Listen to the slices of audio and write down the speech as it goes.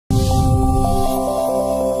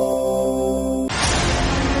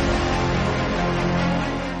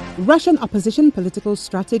Russian opposition political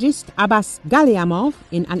strategist Abbas Gallyamov,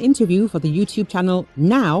 in an interview for the YouTube channel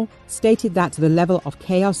Now, stated that the level of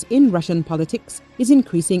chaos in Russian politics is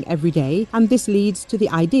increasing every day, and this leads to the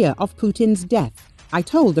idea of Putin's death. I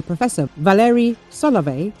told the professor Valery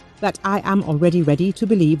Solovey that I am already ready to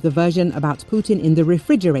believe the version about Putin in the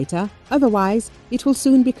refrigerator, otherwise it will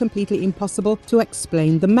soon be completely impossible to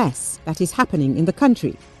explain the mess that is happening in the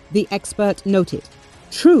country, the expert noted.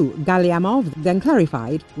 True, Gallyamov then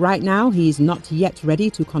clarified, right now he is not yet ready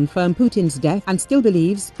to confirm Putin's death and still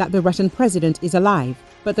believes that the Russian president is alive,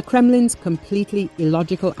 but the Kremlin's completely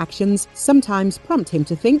illogical actions sometimes prompt him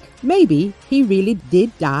to think maybe he really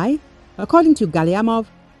did die. According to Gallyamov,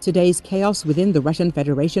 today's chaos within the Russian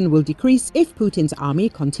Federation will decrease if Putin's army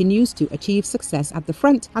continues to achieve success at the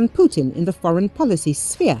front and Putin in the foreign policy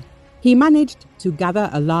sphere. He managed to gather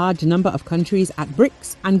a large number of countries at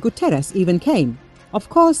BRICS, and Guterres even came. Of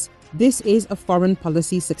course, this is a foreign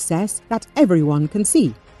policy success that everyone can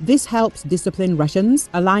see. This helps discipline Russians,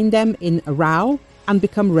 align them in a row, and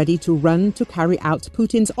become ready to run to carry out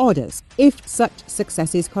Putin's orders. If such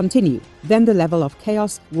successes continue, then the level of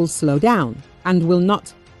chaos will slow down and will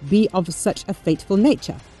not be of such a fateful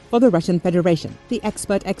nature for the Russian Federation, the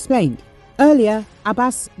expert explained. Earlier,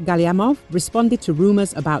 Abbas Gallyamov responded to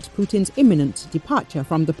rumors about Putin's imminent departure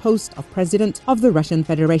from the post of president of the Russian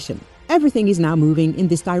Federation. Everything is now moving in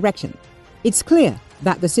this direction. It's clear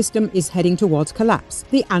that the system is heading towards collapse,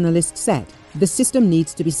 the analyst said. The system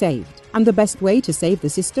needs to be saved, and the best way to save the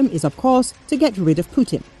system is, of course, to get rid of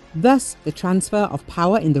Putin. Thus, the transfer of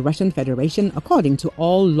power in the Russian Federation, according to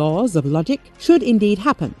all laws of logic, should indeed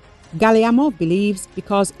happen. Gallyamov believes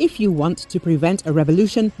because if you want to prevent a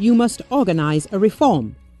revolution, you must organize a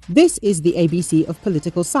reform. This is the ABC of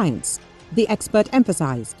political science, the expert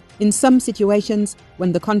emphasized. In some situations,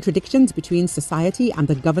 when the contradictions between society and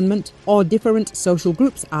the government or different social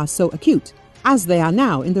groups are so acute, as they are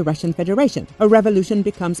now in the Russian Federation, a revolution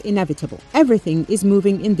becomes inevitable. Everything is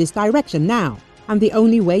moving in this direction now, and the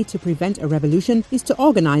only way to prevent a revolution is to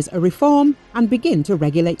organize a reform and begin to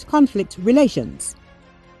regulate conflict relations.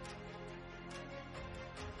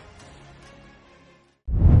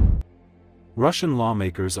 Russian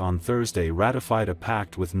lawmakers on Thursday ratified a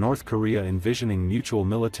pact with North Korea envisioning mutual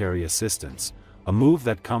military assistance, a move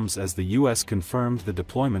that comes as the U.S. confirmed the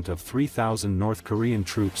deployment of 3,000 North Korean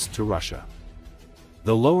troops to Russia.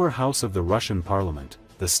 The lower house of the Russian parliament,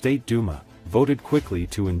 the State Duma, voted quickly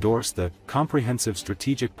to endorse the Comprehensive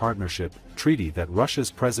Strategic Partnership treaty that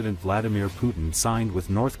Russia's President Vladimir Putin signed with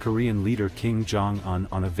North Korean leader Kim Jong-un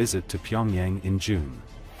on a visit to Pyongyang in June.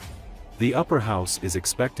 The upper house is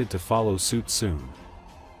expected to follow suit soon.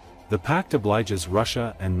 The pact obliges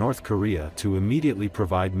Russia and North Korea to immediately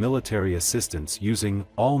provide military assistance using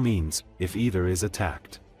all means if either is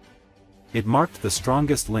attacked. It marked the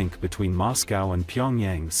strongest link between Moscow and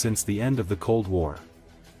Pyongyang since the end of the Cold War.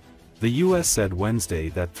 The U.S. said Wednesday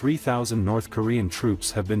that 3,000 North Korean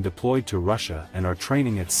troops have been deployed to Russia and are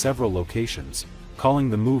training at several locations,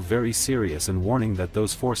 calling the move very serious and warning that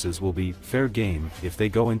those forces will be fair game if they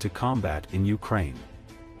go into combat in Ukraine.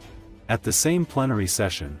 At the same plenary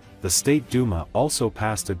session, the State Duma also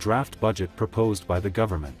passed a draft budget proposed by the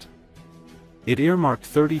government. It earmarked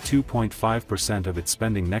 32.5% of its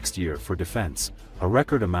spending next year for defense, a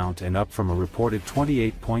record amount and up from a reported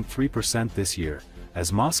 28.3% this year,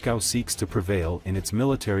 as Moscow seeks to prevail in its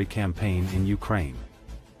military campaign in Ukraine.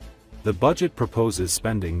 The budget proposes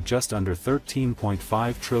spending just under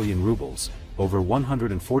 13.5 trillion rubles, over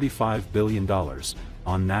 $145 billion,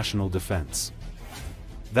 on national defense.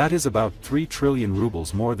 That is about 3 trillion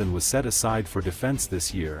rubles more than was set aside for defense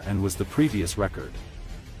this year and was the previous record.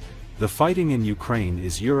 The fighting in Ukraine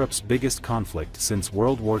is Europe's biggest conflict since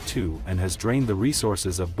World War II and has drained the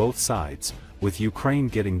resources of both sides, with Ukraine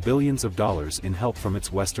getting billions of dollars in help from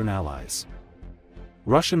its Western allies.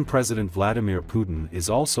 Russian President Vladimir Putin is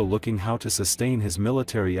also looking how to sustain his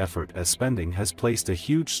military effort as spending has placed a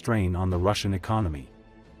huge strain on the Russian economy.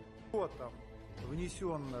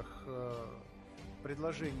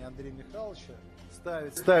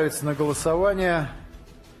 Ставится на голосование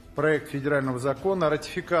проект федерального закона о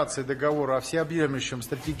ратификации договора о всеобъемлющем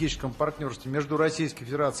стратегическом партнерстве между Российской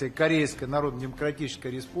Федерацией и Корейской Народно-Демократической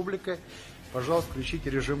Республикой. Пожалуйста, включите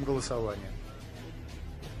режим голосования.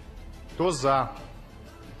 Кто за?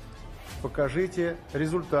 Покажите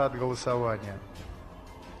результат голосования.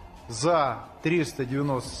 За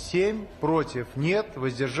 397, против нет,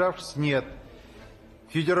 воздержавшись нет.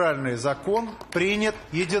 Федеральный закон принят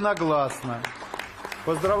единогласно.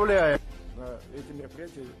 Поздравляем. На эти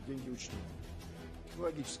мероприятия деньги учтены.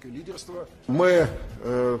 Технологическое лидерство. Мы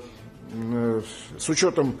с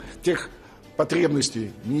учетом тех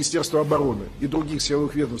потребностей Министерства обороны и других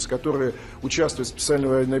силовых ведомств, которые участвуют в специальной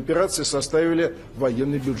военной операции, составили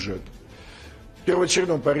военный бюджет. В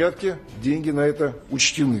первоочередном порядке деньги на это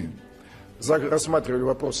учтены. Рассматривали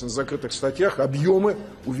вопросы на закрытых статьях, объемы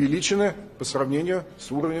увеличены по сравнению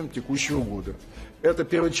с уровнем текущего года. Это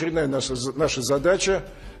первоочередная наша задача.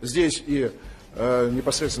 Здесь и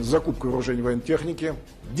непосредственно закупка вооружений военной техники,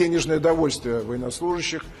 денежное довольствие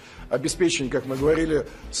военнослужащих, обеспечение, как мы говорили,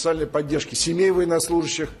 социальной поддержки семей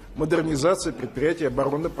военнослужащих, модернизация предприятий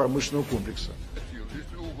оборонно-промышленного комплекса.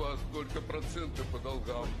 Если у вас только проценты по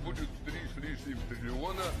долгам будет 3 с лишним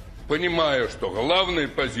триллиона, понимая, что главные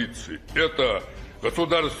позиции – это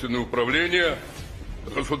государственное управление,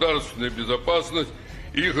 государственная безопасность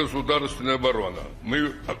и государственная оборона.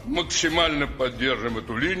 Мы максимально поддержим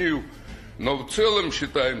эту линию, но в целом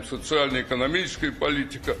считаем, социально-экономическая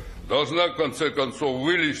политика должна в конце концов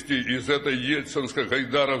вылезти из этой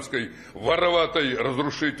ельцинско-гайдаровской вороватой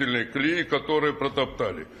разрушительной колеи, которую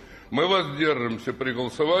протоптали. Мы воздержимся при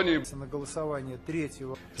голосовании. На голосование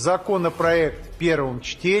третьего законопроект в первом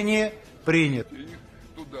чтении принят. И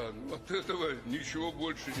туда, от этого ничего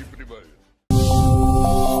больше не прибавится.